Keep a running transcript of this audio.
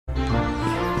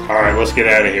Alright, let's get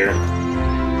out of here.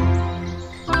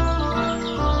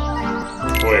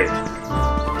 Wait.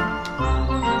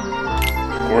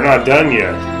 We're not done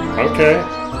yet. Okay.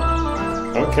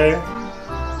 Okay.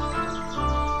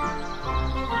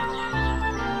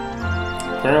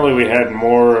 Apparently we had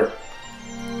more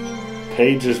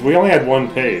pages. We only had one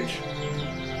page.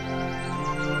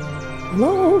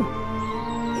 Hello?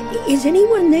 Is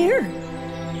anyone there?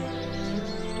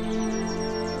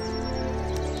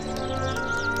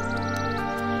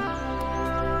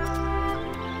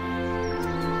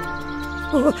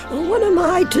 What am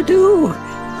I to do?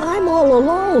 I'm all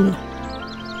alone.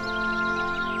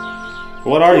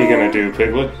 What are you gonna do,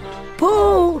 Piglet?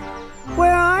 Pooh,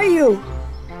 where are you?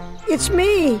 It's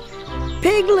me,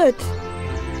 Piglet.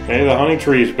 Hey, the honey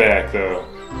tree's back, though.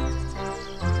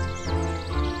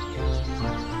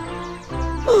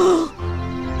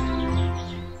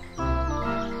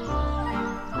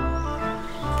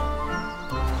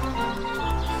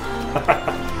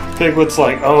 Piglet's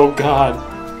like, oh god.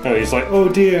 No, he's like, oh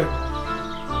dear.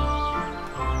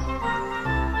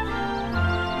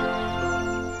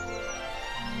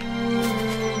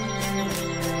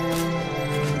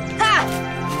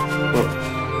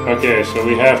 Okay, so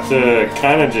we have to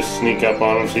kind of just sneak up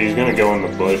on him, so he's gonna go in the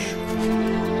bush.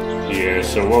 Yeah,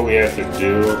 so what we have to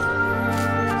do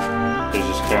is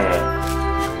just kind of...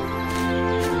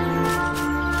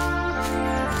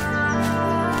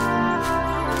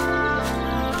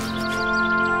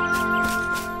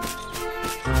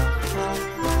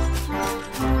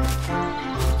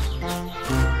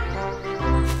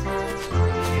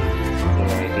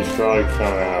 Alright, he's probably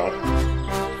come out.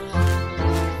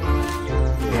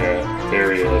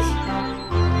 There he is.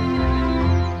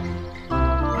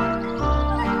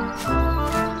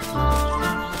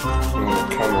 I'm gonna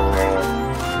come around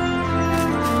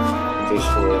this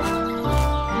way.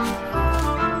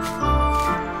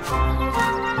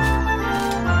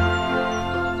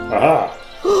 Aha!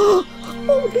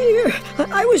 Oh dear,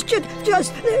 I was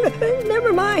just,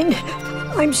 never mind.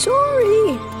 I'm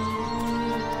sorry.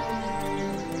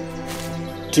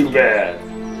 Too bad.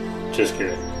 Just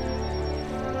kidding.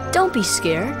 Don't be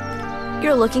scared.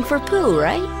 You're looking for Pooh,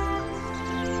 right?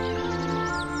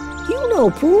 You know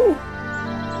Pooh.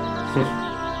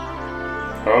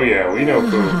 Oh yeah, we know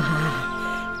Pooh.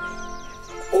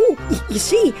 Oh, you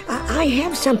see, I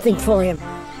have something for him.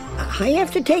 I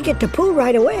have to take it to Pooh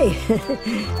right away.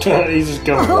 He's just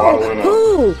going waddling up.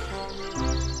 Pooh!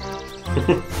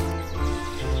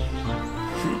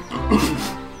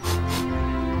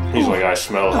 He's like, I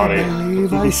smell honey. I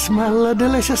believe I smell a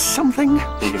delicious something.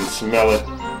 You can smell it.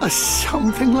 A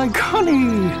something like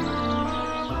honey.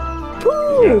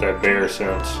 Pooh! You got that bear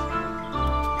sense.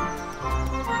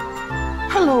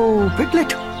 Hello,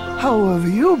 Piglet. How have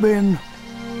you been?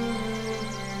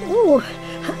 Oh,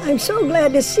 I'm so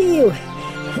glad to see you.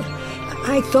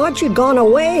 I thought you'd gone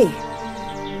away.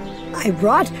 I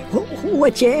brought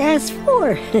what you asked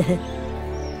for.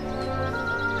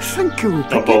 Thank you,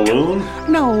 Piglet. A balloon?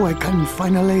 Now I can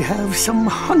finally have some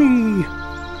honey.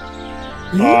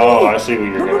 Oh, I see what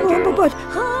you're gonna do. But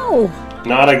how?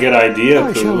 Not a good idea,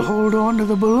 I shall Pooh. hold on to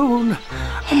the balloon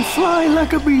and fly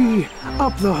like a bee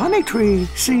up the honey tree,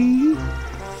 see?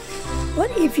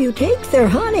 But if you take their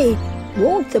honey,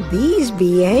 won't the bees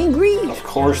be angry? Of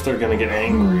course they're gonna get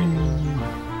angry.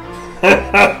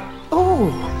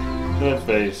 Oh, That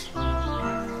face. You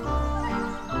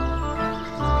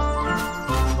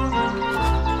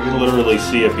can literally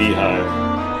see a beehive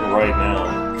right now.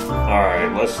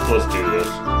 Alright, let's do this.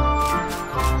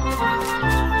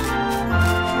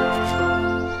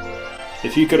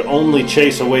 If you could only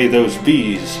chase away those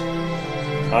bees,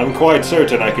 I'm quite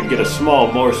certain I could get a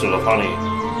small morsel of honey.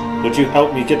 Would you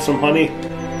help me get some honey?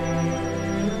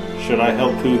 Should I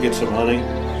help Pooh get some honey?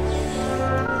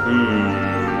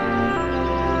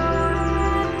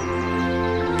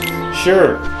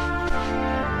 Sure.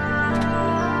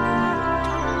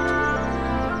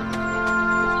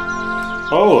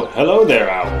 Oh, hello there,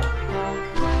 Owl.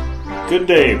 Good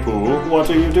day, Pooh. What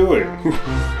are you doing?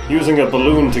 Using a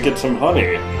balloon to get some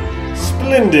honey.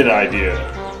 Splendid idea.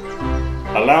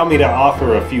 Allow me to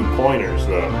offer a few pointers,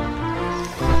 though.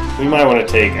 We might want to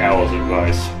take Owl's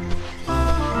advice.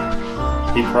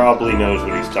 He probably knows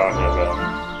what he's talking about.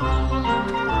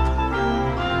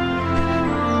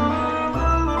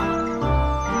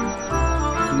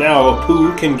 Now,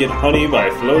 Pooh can get honey by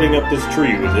floating up this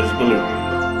tree with his balloon.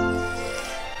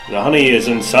 The honey is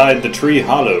inside the tree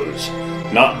hollows,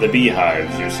 not the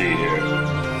beehives you see here.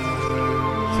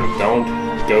 So don't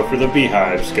go for the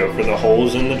beehives, go for the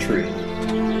holes in the tree.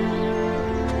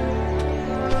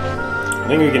 I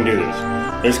think we can do this.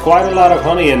 There's quite a lot of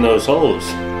honey in those holes.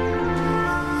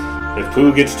 If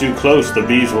Pooh gets too close, the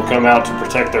bees will come out to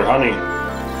protect their honey.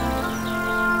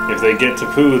 If they get to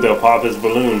Pooh, they'll pop his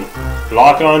balloon,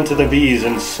 lock on to the bees,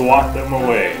 and swat them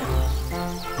away.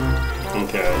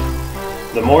 Okay.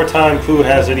 The more time Pooh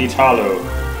has at each hollow,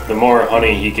 the more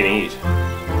honey he can eat.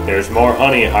 There's more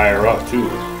honey higher up, too.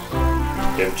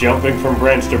 If jumping from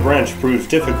branch to branch proves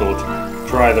difficult,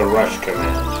 try the rush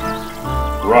command.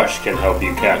 Rush can help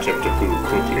you catch up to Pooh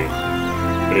quickly.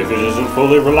 But if it isn't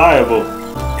fully reliable,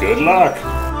 good luck!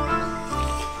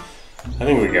 I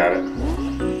think we got it.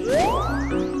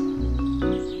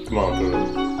 Come on, Pooh.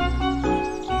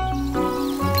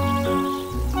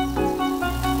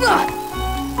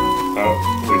 Oh,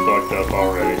 we fucked up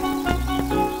already.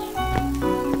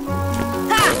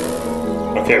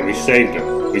 Okay, we saved him.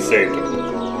 We saved him.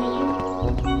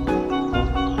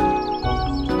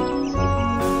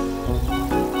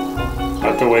 I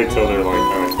have to wait till they're like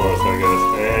kind of close, I guess.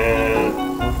 And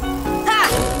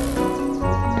fuck.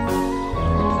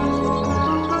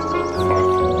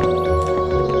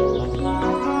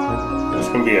 That's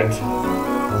gonna be it.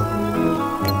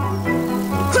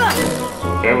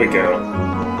 There we go.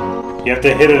 You have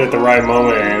to hit it at the right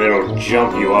moment and it'll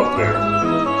jump you up there.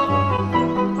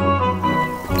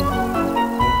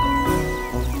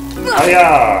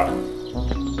 Hiya!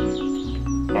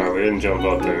 Alright, we didn't jump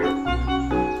up there.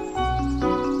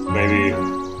 Maybe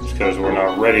it's because we're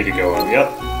not ready to go up.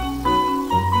 Yep.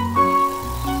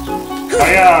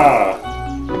 Hiya!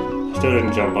 Still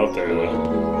didn't jump up there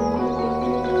though.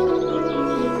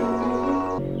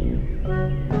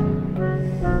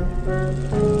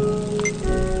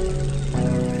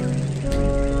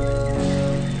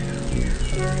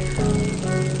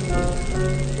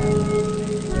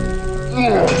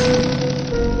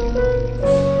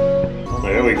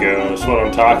 There we go. That's what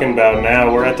I'm talking about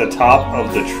now. We're at the top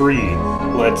of the tree.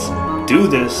 Let's do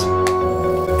this.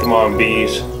 Come on,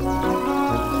 bees.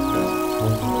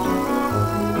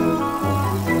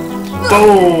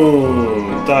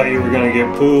 Boom! Thought you were gonna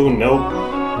get Pooh. Nope.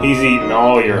 He's eating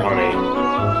all your honey.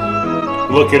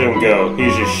 Look at him go.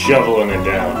 He's just shoveling it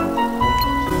down.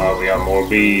 Oh, we got more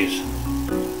bees.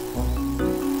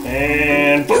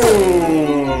 And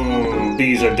boom!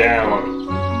 Bees are down.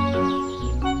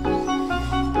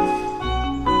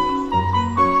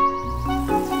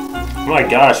 Oh my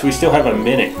gosh, we still have a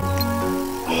minute.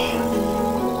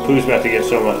 Pooh's about to get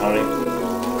so much honey.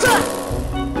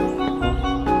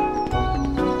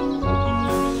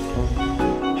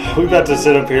 We got to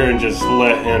sit up here and just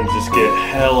let him just get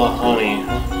hella honey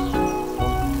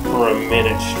for a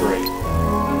minute straight.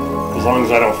 As long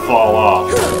as I don't fall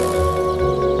off.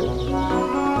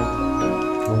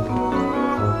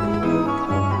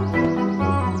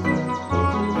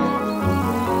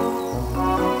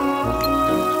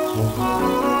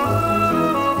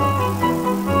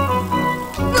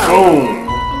 Boom!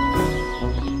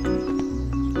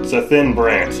 It's a thin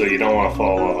branch, so you don't want to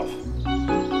fall off.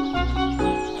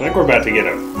 I think we're about to get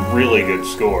a really good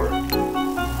score.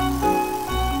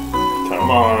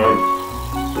 Come on.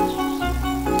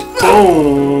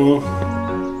 Boom!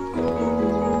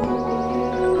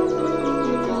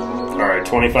 Alright,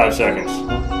 25 seconds.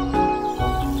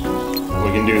 We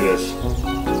can do this.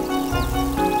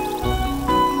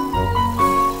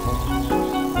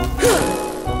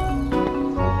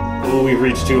 Oh, we've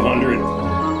reached 200.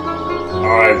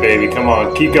 Alright, baby, come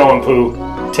on. Keep going, Pooh.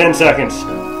 10 seconds.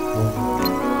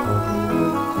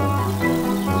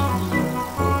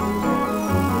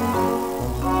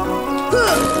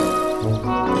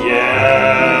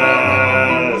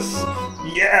 Yes!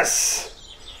 Yes!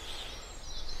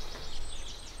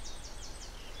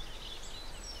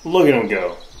 Look at him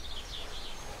go.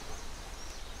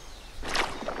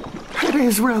 It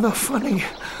is rather funny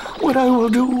what I will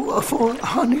do for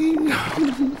honey.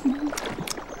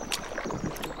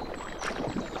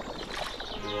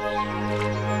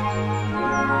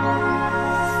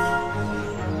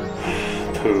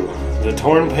 Pooh. The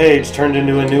torn page turned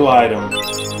into a new item.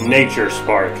 Nature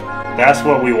Spark. That's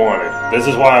what we wanted. This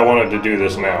is why I wanted to do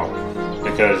this now.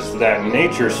 Because that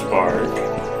Nature Spark,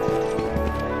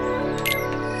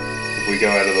 if we go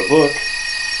out of the book,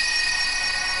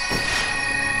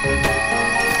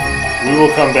 we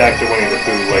will come back to Winnie the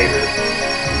Pooh later.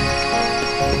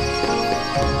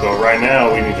 But right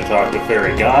now we need to talk to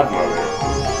Fairy Godmother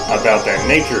about that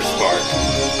Nature Spark.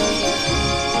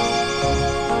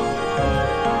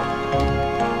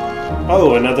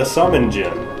 Oh, another summon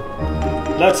gem.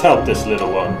 Let's help this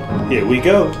little one. Here we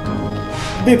go.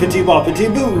 Bippity boppity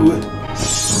boo.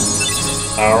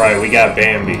 Alright, we got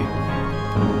Bambi.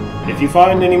 If you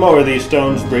find any more of these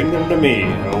stones, bring them to me,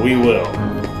 or we will.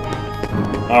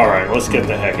 Alright, let's get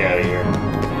the heck out of here.